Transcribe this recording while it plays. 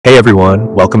Hey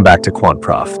everyone, welcome back to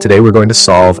quantprof. Today we're going to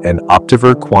solve an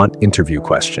Optiver quant interview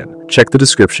question. Check the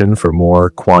description for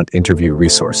more quant interview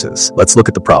resources. Let's look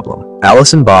at the problem.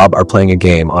 Alice and Bob are playing a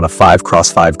game on a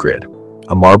 5x5 grid.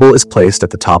 A marble is placed at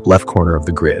the top left corner of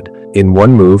the grid. In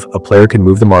one move, a player can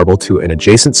move the marble to an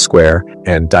adjacent square,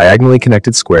 and diagonally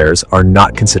connected squares are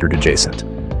not considered adjacent.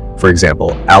 For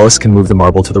example, Alice can move the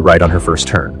marble to the right on her first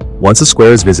turn. Once a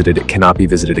square is visited, it cannot be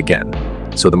visited again.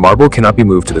 So the marble cannot be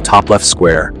moved to the top left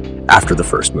square after the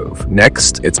first move.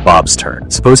 Next, it's Bob's turn.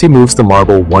 Suppose he moves the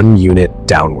marble 1 unit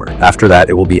downward. After that,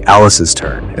 it will be Alice's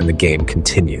turn, and the game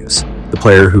continues. The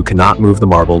player who cannot move the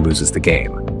marble loses the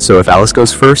game. So if Alice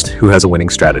goes first, who has a winning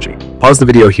strategy? Pause the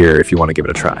video here if you want to give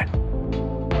it a try.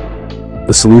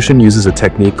 The solution uses a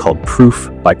technique called proof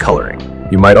by coloring.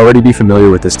 You might already be familiar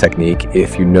with this technique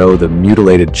if you know the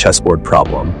mutilated chessboard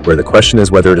problem, where the question is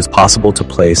whether it is possible to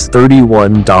place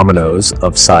 31 dominoes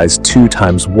of size 2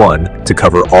 times 1 to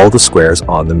cover all the squares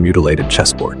on the mutilated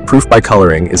chessboard. Proof by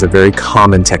coloring is a very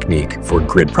common technique for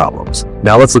grid problems.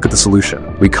 Now let's look at the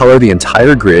solution. We color the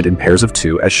entire grid in pairs of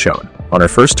 2 as shown. On her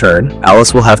first turn,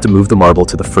 Alice will have to move the marble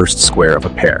to the first square of a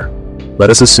pair. Let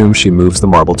us assume she moves the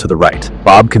marble to the right.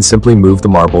 Bob can simply move the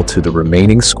marble to the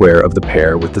remaining square of the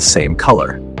pair with the same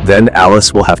color. Then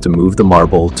Alice will have to move the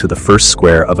marble to the first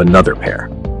square of another pair.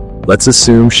 Let's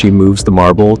assume she moves the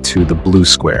marble to the blue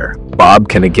square. Bob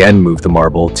can again move the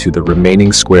marble to the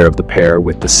remaining square of the pair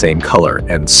with the same color,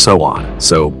 and so on.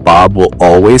 So Bob will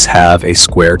always have a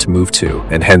square to move to,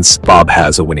 and hence Bob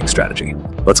has a winning strategy.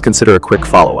 Let's consider a quick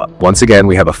follow-up. Once again,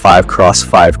 we have a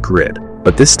 5x5 grid.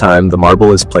 But this time, the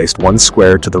marble is placed 1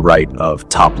 square to the right of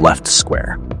top left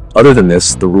square. Other than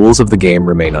this, the rules of the game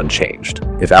remain unchanged.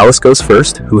 If Alice goes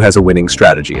first, who has a winning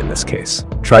strategy in this case?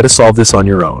 Try to solve this on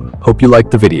your own. Hope you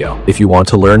liked the video. If you want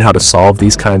to learn how to solve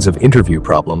these kinds of interview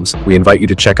problems, we invite you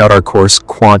to check out our course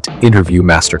Quant Interview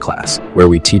Masterclass, where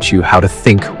we teach you how to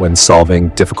think when solving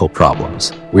difficult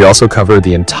problems. We also cover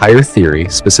the entire theory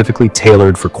specifically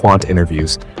tailored for quant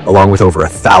interviews, along with over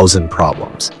 1,000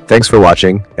 problems. Thanks for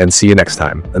watching, and see you next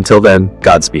time. Until then,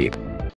 Godspeed.